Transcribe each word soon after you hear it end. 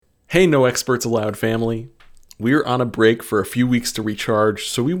Hey, No Experts Allowed family. We're on a break for a few weeks to recharge,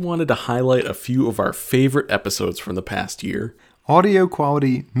 so we wanted to highlight a few of our favorite episodes from the past year. Audio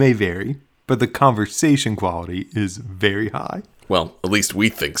quality may vary, but the conversation quality is very high. Well, at least we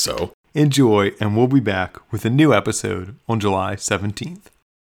think so. Enjoy, and we'll be back with a new episode on July 17th.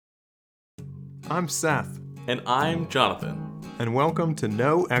 I'm Seth, And I'm Jonathan. and welcome to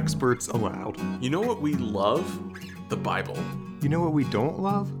No Experts Allowed. You know what we love? The Bible. You know what we don't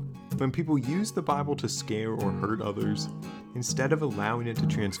love? When people use the Bible to scare or hurt others, instead of allowing it to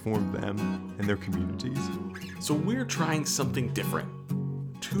transform them and their communities. So we're trying something different.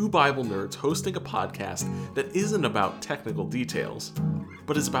 Two Bible nerds hosting a podcast that isn't about technical details,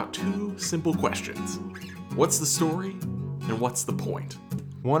 but is about two simple questions. What's the story, and what's the point?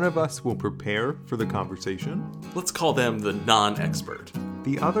 One of us will prepare for the conversation. Let's call them the non-expert.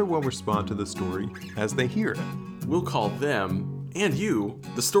 The other will respond to the story as they hear it. We'll call them, and you,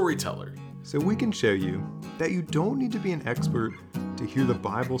 the storyteller. So we can show you that you don't need to be an expert to hear the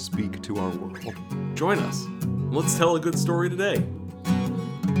Bible speak to our world. Join us. Let's tell a good story today.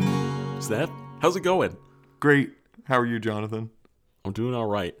 Seth, how's it going? Great. How are you, Jonathan? I'm doing all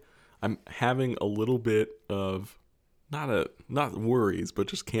right. I'm having a little bit of not worries, but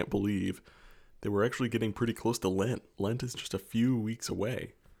just can't believe that we're actually getting pretty close to Lent. Lent is just a few weeks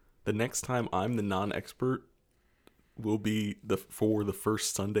away. The next time I'm the non-expert will be for the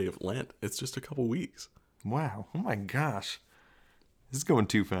first Sunday of Lent. It's just a couple weeks. Wow. Oh my gosh. This is going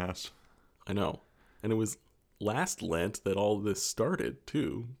too fast. I know. And it was last Lent that all this started,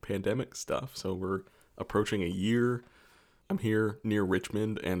 too. Pandemic stuff. So we're approaching a year. I'm here near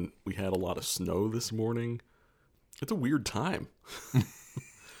Richmond, and we had a lot of snow this morning. It's a weird time.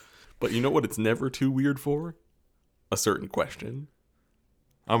 But you know what it's never too weird for? A certain question.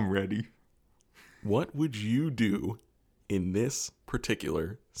 I'm ready. What would you do in this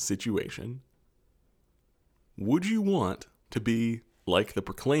particular situation? Would you want to be like the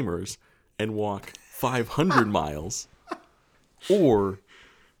Proclaimers and walk 500 miles or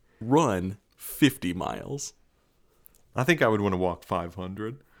run 50 miles? I think I would want to walk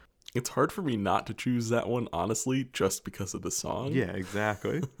 500. It's hard for me not to choose that one, honestly, just because of the song. Yeah,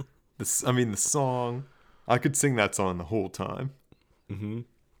 exactly. The song. I could sing that song the whole time. Mm-hmm.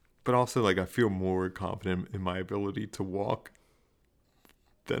 But also, I feel more confident in my ability to walk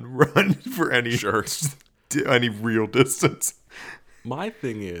than run for any real distance. My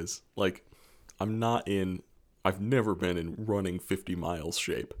thing is, I've never been in running 50 miles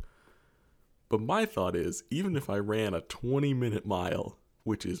shape. But my thought is, even if I ran a 20-minute mile,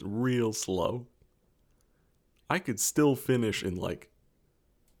 which is real slow, I could still finish in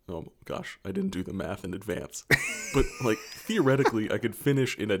oh gosh, I didn't do the math in advance. But theoretically, I could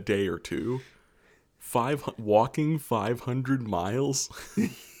finish in a day or two. Walking 500 miles?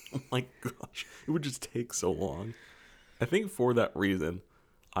 Oh my gosh, it would just take so long. I think for that reason,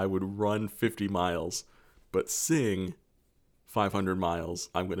 I would run 50 miles, but sing 500 miles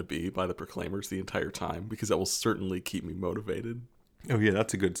I'm going to be by the Proclaimers the entire time, because that will certainly keep me motivated. Oh yeah,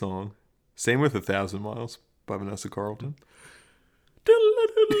 that's a good song. Same with 1,000 Miles by Vanessa Carlton.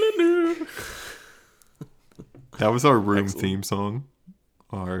 That was our room theme song.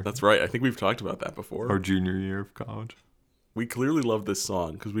 That's right. I think we've talked about that before. Our junior year of college. We clearly love this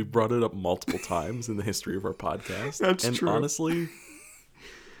song because we've brought it up multiple times in the history of our podcast. That's true. And honestly,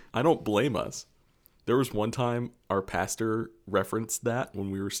 I don't blame us. There was one time our pastor referenced that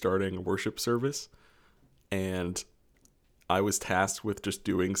when we were starting a worship service, and I was tasked with just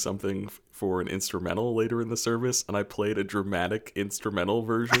doing something for an instrumental later in the service, and I played a dramatic instrumental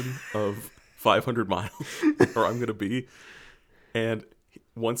version of 500 miles, or I'm gonna be. And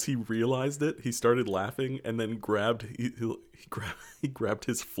once he realized it, he started laughing, and then he grabbed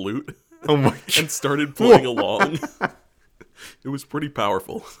his flute. Oh my God. And started playing along. It was pretty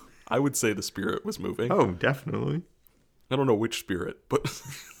powerful. I would say the spirit was moving. Oh, definitely. I don't know which spirit, but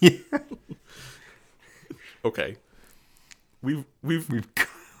Yeah. Okay. We've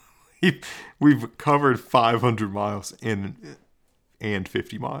covered 500 miles and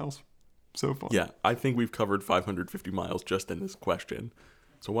 50 miles so far. Yeah, I think we've covered 550 miles just in this question.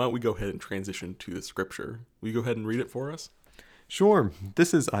 So why don't we go ahead and transition to the scripture? Will you go ahead and read it for us? Sure.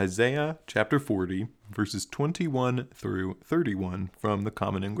 This is Isaiah chapter 40, verses 21 through 31 from the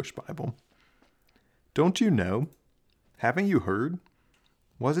Common English Bible. Don't you know? Haven't you heard?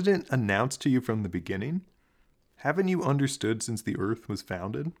 Wasn't it announced to you from the beginning? Haven't you understood since the earth was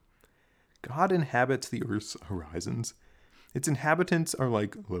founded? God inhabits the earth's horizons. Its inhabitants are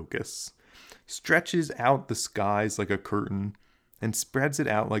like locusts, stretches out the skies like a curtain, and spreads it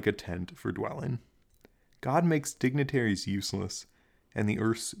out like a tent for dwelling. God makes dignitaries useless. and the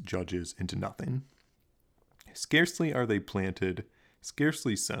earth's judges into nothing. Scarcely are they planted,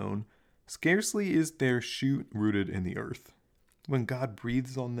 scarcely sown, scarcely is their shoot rooted in the earth, when God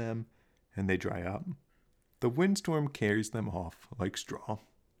breathes on them and they dry up. The windstorm carries them off like straw.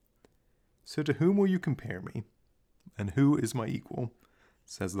 So to whom will you compare me? And who is my equal?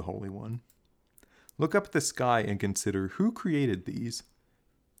 Says the Holy One. Look up at the sky and consider who created these.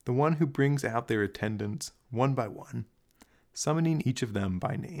 The one who brings out their attendants one by one, summoning each of them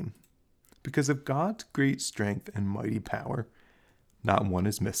by name. Because of God's great strength and mighty power, not one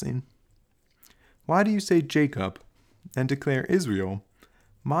is missing. Why do you say Jacob and declare Israel,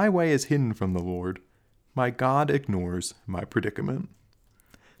 my way is hidden from the Lord, my God ignores my predicament?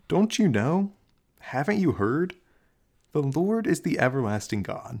 Don't you know? Haven't you heard? The Lord is the everlasting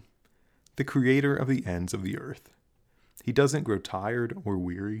God, the creator of the ends of the earth. He doesn't grow tired or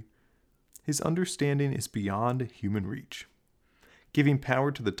weary. His understanding is beyond human reach, giving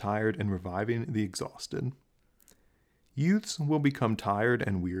power to the tired and reviving the exhausted. Youths will become tired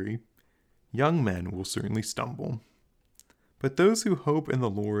and weary. Young men will certainly stumble. But those who hope in the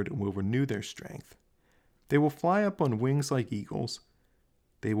Lord will renew their strength. They will fly up on wings like eagles.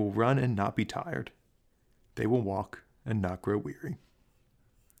 They will run and not be tired. They will walk and not grow weary.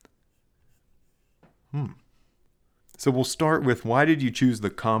 So we'll start with, why did you choose the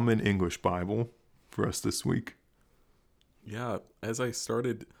Common English Bible for us this week? Yeah, as I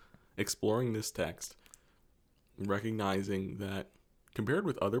started exploring this text, recognizing that compared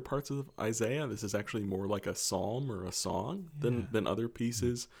with other parts of Isaiah, this is actually more like a psalm or a song than other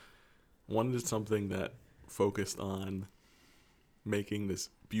pieces. Wanted something that focused on making this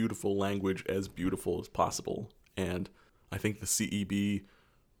beautiful language as beautiful as possible. And I think the CEB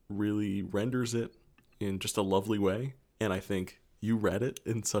really renders it in just a lovely way. And I think you read it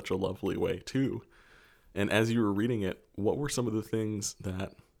in such a lovely way too. And as you were reading it, what were some of the things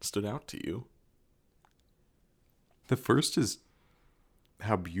that stood out to you? The first is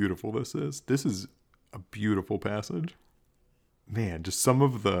how beautiful this is. This is a beautiful passage. Man, just some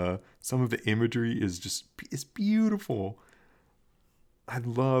of the imagery is beautiful. I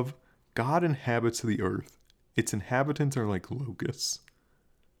love God inhabits the earth. Its inhabitants are like locusts.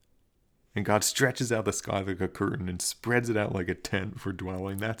 And God stretches out the sky like a curtain and spreads it out like a tent for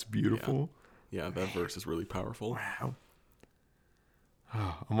dwelling. That's beautiful. Yeah, that verse is really powerful. Wow.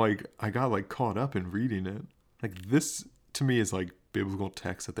 I'm like, I got like caught up in reading it. Like, this to me is like biblical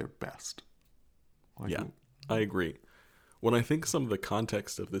text at their best. Like, Yeah, I agree. When I think some of the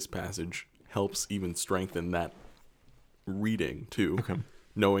context of this passage helps even strengthen that reading too,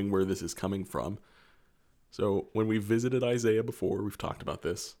 knowing where this is coming from. So when we visited Isaiah before, we've talked about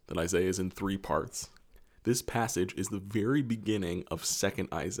this, that Isaiah is in 3 parts. This passage is the very beginning of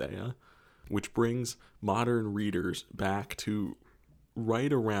 2nd Isaiah, which brings modern readers back to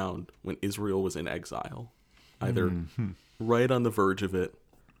right around when Israel was in exile, either right on the verge of it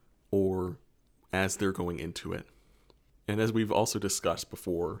or as they're going into it. And as we've also discussed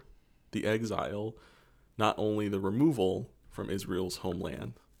before, the exile, not only the removal from Israel's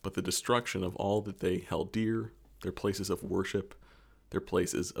homeland, but the destruction of all that they held dear, their places of worship, their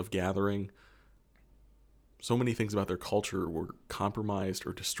places of gathering. So many things about their culture were compromised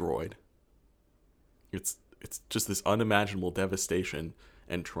or destroyed. It's just this unimaginable devastation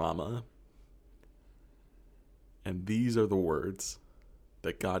and trauma. And these are the words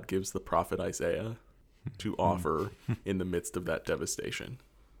that God gives the prophet Isaiah to offer in the midst of that devastation.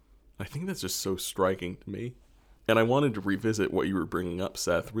 I think that's just so striking to me. And I wanted to revisit what you were bringing up,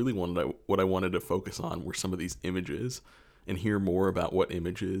 Seth. Really what I wanted to focus on were some of these images and hear more about what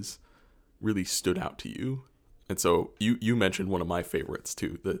images really stood out to you. And so you mentioned one of my favorites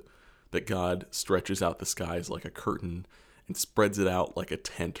too, that God stretches out the skies like a curtain and spreads it out like a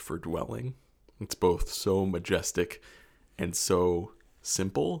tent for dwelling. It's both so majestic and so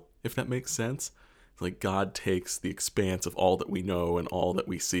simple, if that makes sense. It's like God takes the expanse of all that we know and all that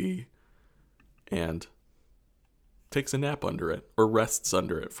we see and takes a nap under it or rests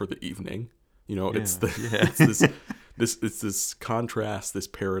under it for the evening. You know, it's this contrast, this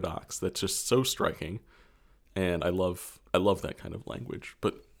paradox that's just so striking. And I love that kind of language.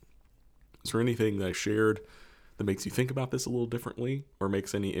 But is there anything that I shared that makes you think about this a little differently or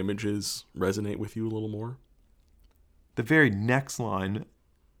makes any images resonate with you a little more? The very next line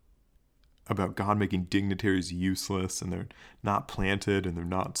about God making dignitaries useless, and they're not planted and they're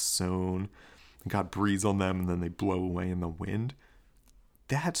not sown. God breathes on them and then they blow away in the wind.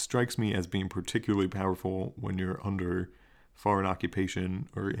 That strikes me as being particularly powerful when you're under foreign occupation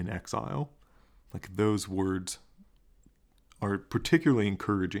or in exile. Like, those words are particularly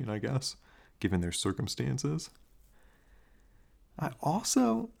encouraging, I guess, given their circumstances. I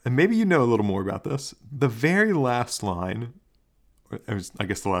also, and maybe you know a little more about this, the very last line, I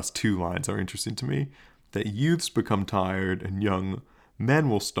guess the last two lines are interesting to me, that youths become tired and young men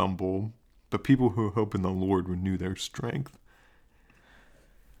will stumble, but people who hope in the Lord renew their strength.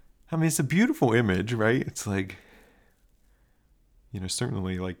 I mean, it's a beautiful image, right? It's like,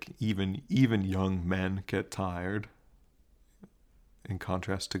 certainly like even young men get tired in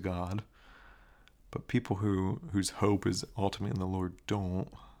contrast to God. But people whose hope is ultimately in the Lord don't.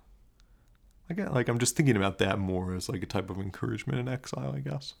 I'm just thinking about that more as like a type of encouragement in exile, I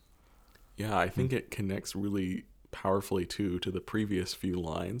guess. Yeah, I think it connects really powerfully too to the previous few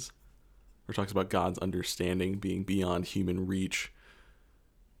lines, where it talks about God's understanding being beyond human reach,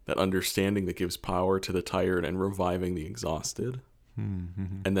 that understanding that gives power to the tired and reviving the exhausted.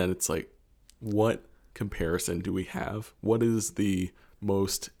 Mm-hmm. And then it's like, what comparison do we have? What is the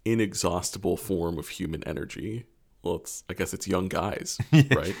most inexhaustible form of human energy? Well, I guess it's young guys,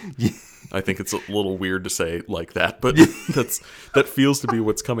 right? Yeah. I think it's a little weird to say like that, but that feels to be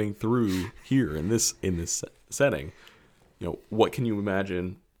what's coming through here in this setting. What can you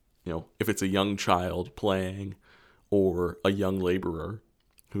imagine? If it's a young child playing, or a young laborer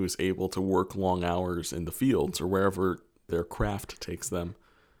who is able to work long hours in the fields or wherever their craft takes them.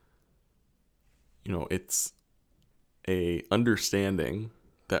 It's a understanding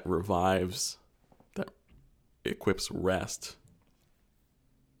that revives, that equips rest,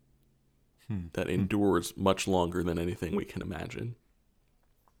 that endures much longer than anything we can imagine.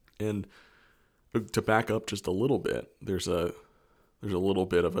 And to back up just a little bit, there's a little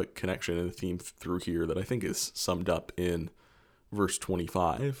bit of a connection in the theme through here that I think is summed up in verse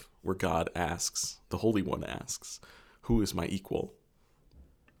 25, where God asks, the Holy One asks, "Who is my equal?"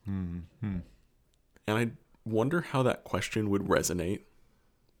 Mm-hmm. And I wonder how that question would resonate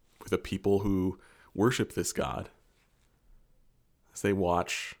with the people who worship this God as they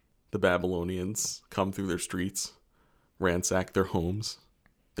watch the Babylonians come through their streets, ransack their homes,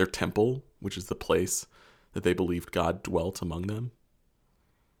 their temple, which is the place that they believed God dwelt among them.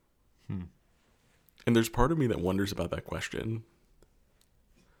 And there's part of me that wonders about that question.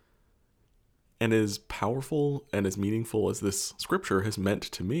 And as powerful and as meaningful as this scripture has meant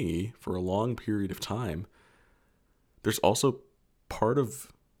to me for a long period of time, there's also part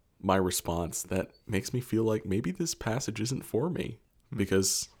of my response that makes me feel like maybe this passage isn't for me,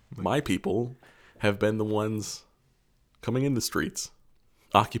 because my people have been the ones coming in the streets,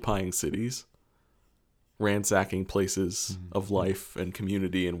 occupying cities, ransacking places of life and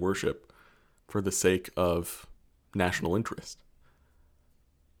community and worship for the sake of national interest.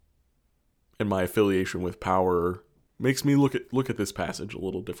 And my affiliation with power makes me look at this passage a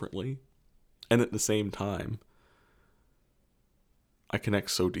little differently. And at the same time, I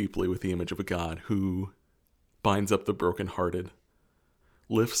connect so deeply with the image of a God who binds up the brokenhearted,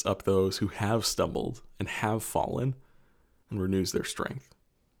 lifts up those who have stumbled and have fallen, and renews their strength.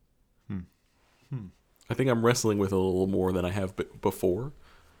 I think I'm wrestling with it a little more than I have before.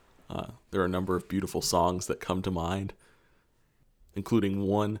 There are a number of beautiful songs that come to mind, including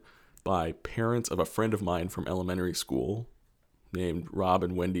one by parents of a friend of mine from elementary school named Rob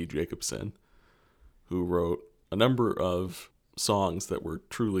and Wendy Jacobson, who wrote a number of songs that were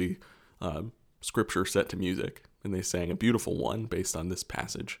truly scripture set to music, and they sang a beautiful one based on this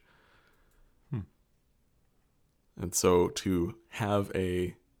passage. And so to have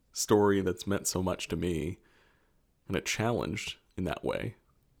a story that's meant so much to me and it challenged in that way,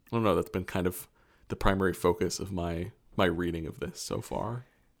 I don't know, that's been kind of the primary focus of my reading of this so far.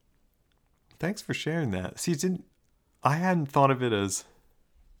 Thanks for sharing that. See, I hadn't thought of it as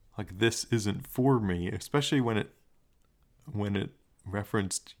like this isn't for me, especially when it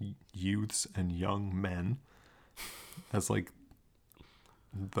referenced youths and young men as like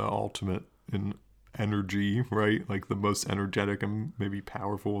the ultimate in energy, right? Like the most energetic and maybe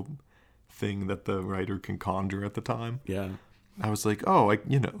powerful thing that the writer can conjure at the time. Yeah. I was like, oh,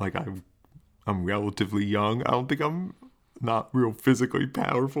 I'm relatively young. I don't think I'm not real physically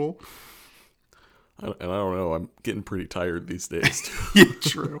powerful. And I don't know, I'm getting pretty tired these days too. Yeah,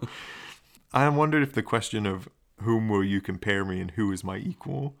 true. I wondered if the question of whom will you compare me and who is my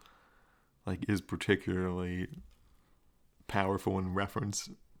equal, like, is particularly powerful in reference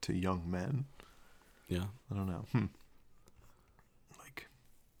to young men. Yeah. I don't know.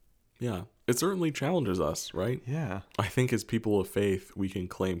 Yeah. It certainly challenges us, right? Yeah. I think as people of faith, we can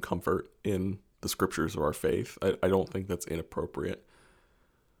claim comfort in the scriptures of our faith. I don't think that's inappropriate.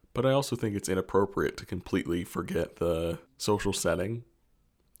 But I also think it's inappropriate to completely forget the social setting,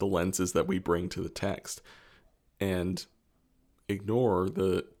 the lenses that we bring to the text. And ignore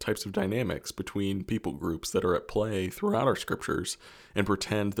the types of dynamics between people groups that are at play throughout our scriptures and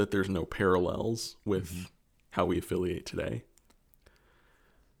pretend that there's no parallels with how we affiliate today.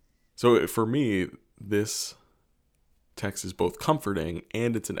 So for me, this text is both comforting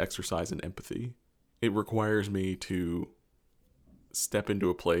and it's an exercise in empathy. It requires me to step into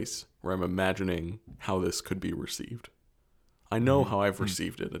a place where I'm imagining how this could be received. I know how I've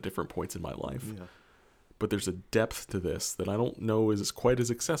received it at different points in my life, but there's a depth to this that I don't know is quite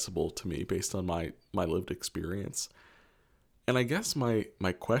as accessible to me based on my lived experience. And I guess my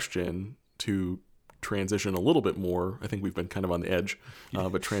question, to transition a little bit more, I think we've been kind of on the edge,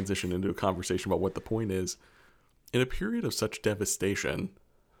 but transition into a conversation about what the point is. In a period of such devastation,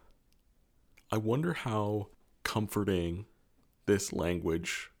 I wonder how comforting this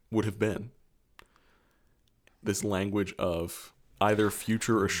language would have been. This language of either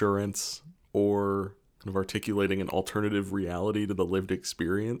future assurance or kind of articulating an alternative reality to the lived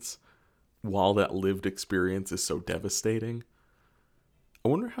experience while that lived experience is so devastating. I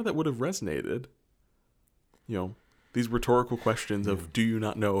wonder how that would have resonated. You know, these rhetorical questions of do you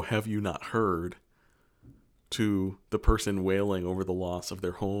not know, have you not heard, to the person wailing over the loss of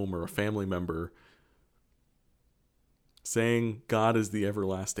their home or a family member, saying God is the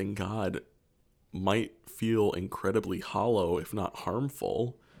everlasting God might feel incredibly hollow, if not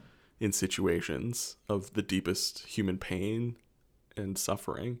harmful, in situations of the deepest human pain and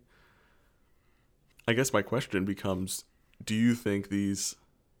suffering. I guess my question becomes, do you think these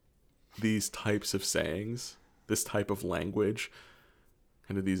types of sayings, this type of language,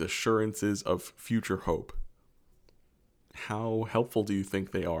 kind of these assurances of future hope, how helpful do you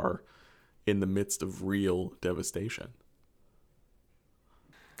think they are in the midst of real devastation?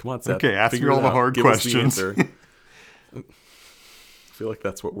 Come on, Seth. Okay, ask me all the hard Give us questions. the answer. I feel like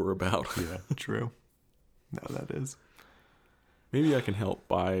that's what we're about. Yeah, true. No, that is. Maybe I can help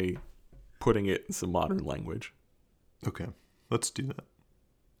by putting it in some modern language. Okay, let's do that.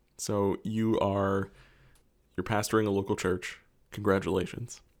 So you're pastoring a local church.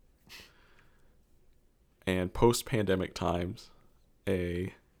 Congratulations. And post-pandemic times,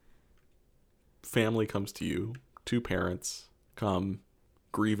 a family comes to you, two parents come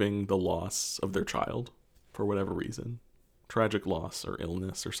grieving the loss of their child for whatever reason, tragic loss or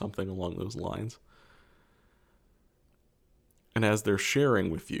illness or something along those lines. And as they're sharing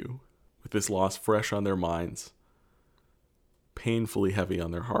with you, with this loss fresh on their minds, painfully heavy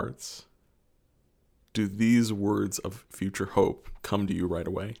on their hearts, do these words of future hope come to you right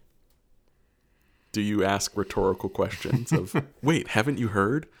away? Do you ask rhetorical questions of, wait, haven't you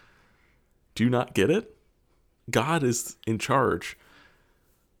heard? Do you not get it? God is in charge.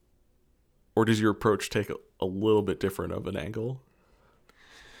 Or does your approach take a little bit different of an angle?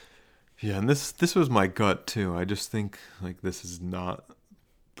 Yeah, and this was my gut too. I just think like this is not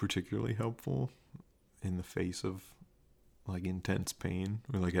particularly helpful in the face of like intense pain,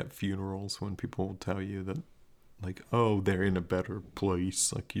 or like at funerals when people will tell you that like, oh, they're in a better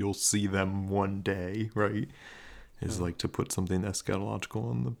place, like you'll see them one day, right? Is like to put something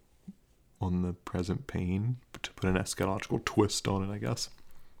eschatological on the present pain, but to put an eschatological twist on it, I guess.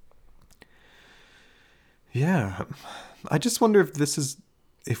 Yeah, I just wonder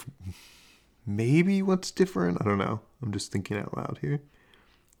if maybe what's different, I don't know, I'm just thinking out loud here,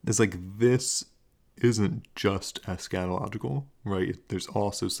 is like this isn't just eschatological, right? There's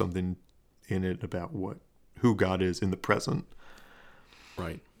also something in it about who God is in the present.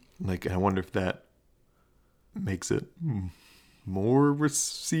 Right. Like, I wonder if that makes it more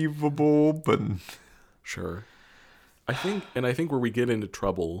receivable, but... Sure. I think where we get into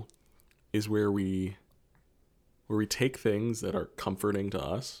trouble is where we take things that are comforting to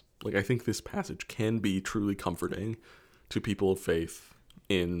us. Like, I think this passage can be truly comforting to people of faith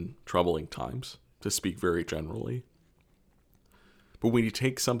in troubling times, to speak very generally. But when you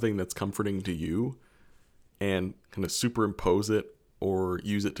take something that's comforting to you and kind of superimpose it or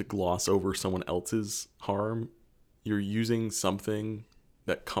use it to gloss over someone else's harm, you're using something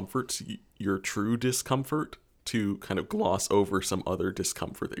that comforts your true discomfort to kind of gloss over some other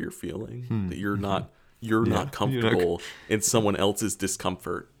discomfort that you're feeling, that you're not comfortable in someone else's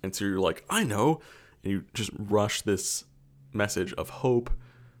discomfort. And so you're like, I know. And you just rush this message of hope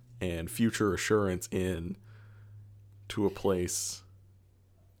and future assurance in to a place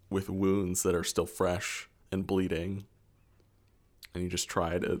with wounds that are still fresh and bleeding. And you just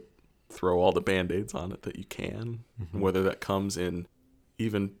try to throw all the Band-Aids on it that you can, whether that comes in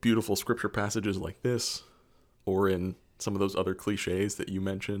even beautiful scripture passages like this, or in some of those other cliches that you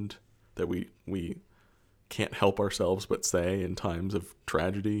mentioned that we can't help ourselves but say in times of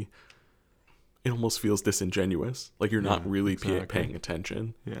tragedy. it almost feels disingenuous, like you're not really paying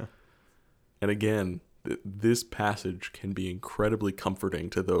attention. Yeah. And again, this passage can be incredibly comforting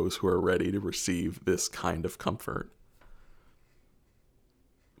to those who are ready to receive this kind of comfort.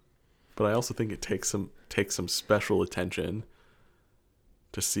 But I also think it takes some special attention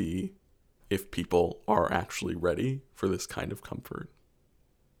to see if people are actually ready for this kind of comfort.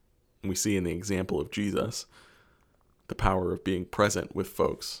 And we see in the example of Jesus the power of being present with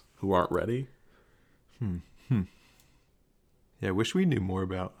folks who aren't ready. Yeah, I wish we knew more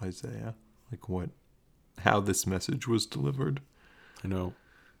about Isaiah, like how this message was delivered. I know.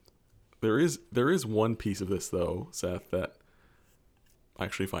 There is one piece of this, though, Seth, that I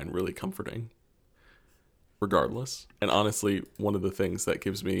actually find really comforting, regardless. And honestly, one of the things that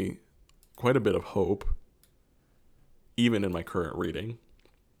gives me quite a bit of hope, even in my current reading,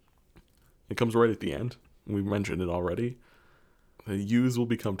 it comes right at the end. We mentioned it already. The youths will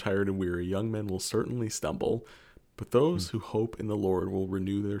become tired and weary. Young men will certainly stumble. But those who hope in the Lord will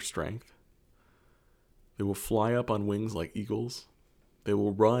renew their strength. They will fly up on wings like eagles. They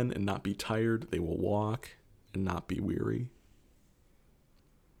will run and not be tired. They will walk and not be weary.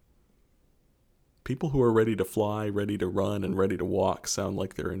 People who are ready to fly, ready to run, and ready to walk sound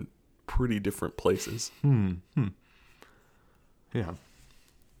like they're in pretty different places. Yeah.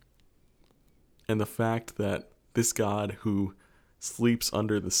 And the fact that this God who sleeps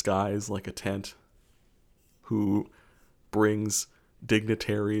under the skies like a tent, who brings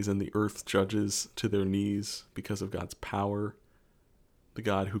dignitaries and the earth's judges to their knees because of God's power, the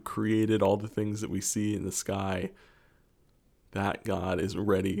God who created all the things that we see in the sky, that God is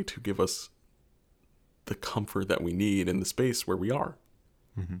ready to give us the comfort that we need in the space where we are.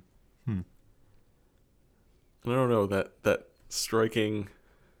 And I don't know, that striking,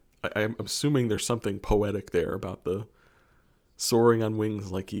 I'm assuming there's something poetic there about the soaring on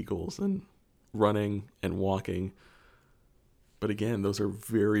wings like eagles and running and walking. But again, those are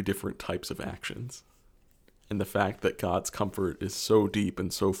very different types of actions. And the fact that God's comfort is so deep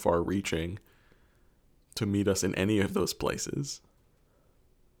and so far reaching to meet us in any of those places,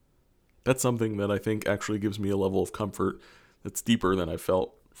 that's something that I think actually gives me a level of comfort that's deeper than I've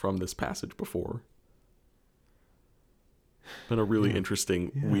felt from this passage before. Been a really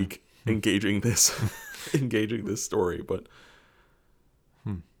interesting week engaging this story, but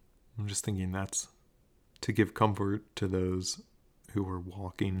I'm just thinking that's to give comfort to those who are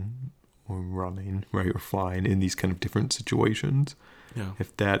walking or running, right, or flying in these kind of different situations. yeah.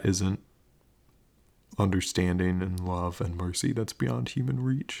 If that isn't understanding and love and mercy, that's beyond human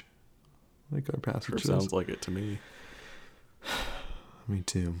reach, like our passage Sure says. sounds like it to me. Me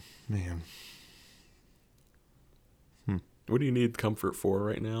too, man. What do you need comfort for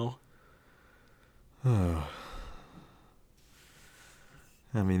right now? I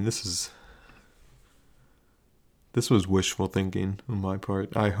mean, this was wishful thinking on my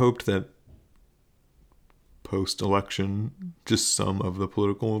part. I hoped that post-election, just some of the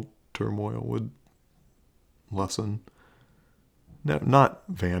political turmoil would lessen. No, not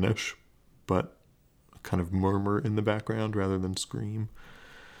vanish, but kind of murmur in the background rather than scream.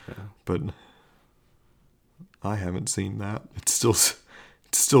 Yeah. But I haven't seen that. It's still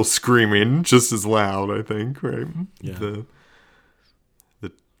screaming just as loud, I think, right? Yeah. The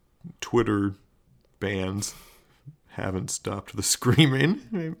Twitter bans haven't stopped the screaming.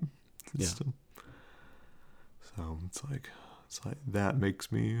 Right? Yeah. So it's like that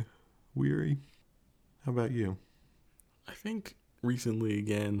makes me weary. How about you? I think recently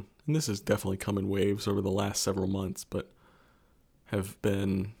again, and this has definitely come in waves over the last several months, but have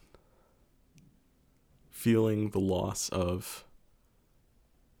been feeling the loss of,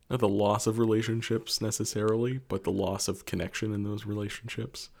 not the loss of relationships necessarily, but the loss of connection in those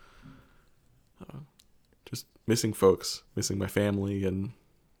relationships. Just missing folks, missing my family, and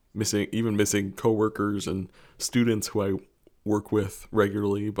missing coworkers and students who I work with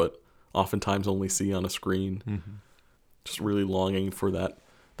regularly, but oftentimes only see on a screen. Mm-hmm. Just really longing for the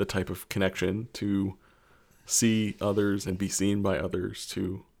type of connection to see others and be seen by others,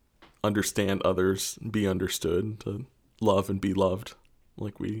 to understand others, be understood, to love and be loved,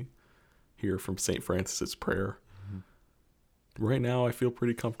 like we hear from St. Francis's prayer. Mm-hmm. Right now, I feel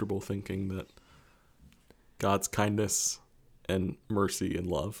pretty comfortable thinking that God's kindness and mercy and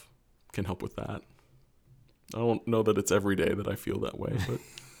love can help with that. I don't know that it's every day that I feel that way, but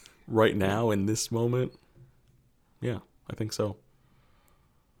right now, in this moment, yeah, I think so.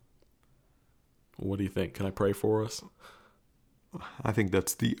 What do you think? Can I pray for us? I think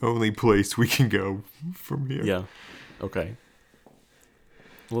that's the only place we can go from here. Yeah. Okay.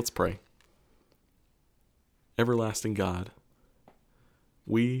 Let's pray. Everlasting God,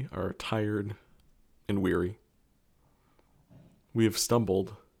 we are tired and weary. We have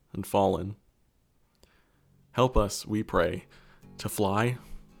stumbled and fallen. Help us, we pray, to fly,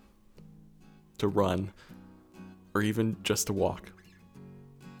 to run, or even just to walk,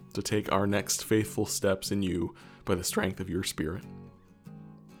 to take our next faithful steps in you by the strength of your Spirit.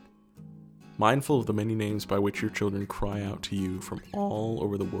 Mindful of the many names by which your children cry out to you from all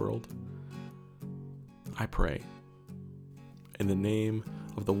over the world, I pray, in the name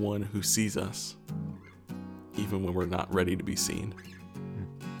of the one who sees us, even when we're not ready to be seen,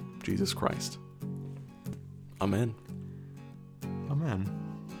 Jesus Christ. Amen. Amen.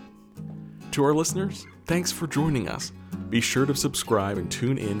 To our listeners, thanks for joining us. Be sure to subscribe and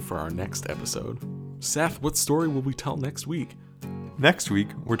tune in for our next episode. Seth, what story will we tell next week? Next week,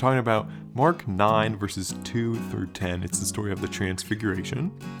 we're talking about Mark 9, verses 2 through 10. It's the story of the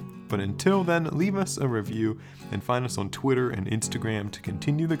Transfiguration. But until then, leave us a review and find us on Twitter and Instagram to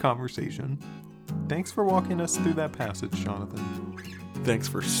continue the conversation. Thanks for walking us through that passage, Jonathan. Thanks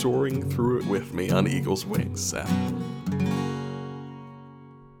for soaring through it with me on Eagle's Wings, Seth.